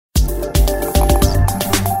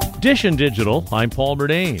Dish and Digital, I'm Paul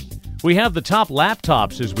Murnane. We have the top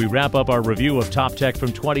laptops as we wrap up our review of Top Tech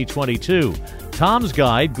from 2022. Tom's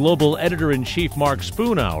Guide Global Editor-in-Chief Mark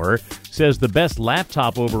Spoonhour says the best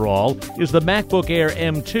laptop overall is the MacBook Air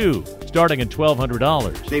M2, starting at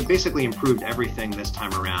 $1,200. They basically improved everything this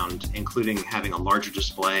time around, including having a larger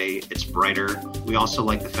display. It's brighter. We also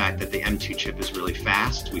like the fact that the M2 chip is really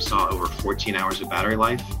fast. We saw over 14 hours of battery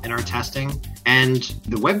life in our testing. And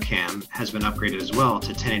the webcam has been upgraded as well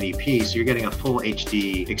to 1080p, so you're getting a full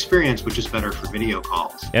HD experience, which is better for video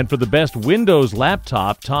calls. And for the best Windows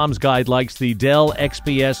laptop, Tom's Guide likes the Dell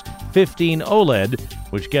XPS 15 OLED,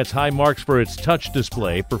 which gets high marks for its touch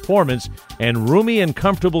display, performance, and roomy and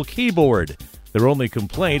comfortable keyboard. Their only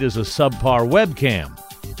complaint is a subpar webcam.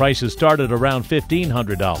 Prices start at around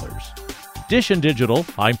 $1,500. Dish and Digital,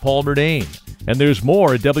 I'm Paul Murnane. And there's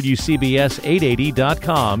more at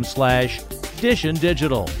WCBS880.com/Dish and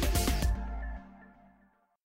Digital.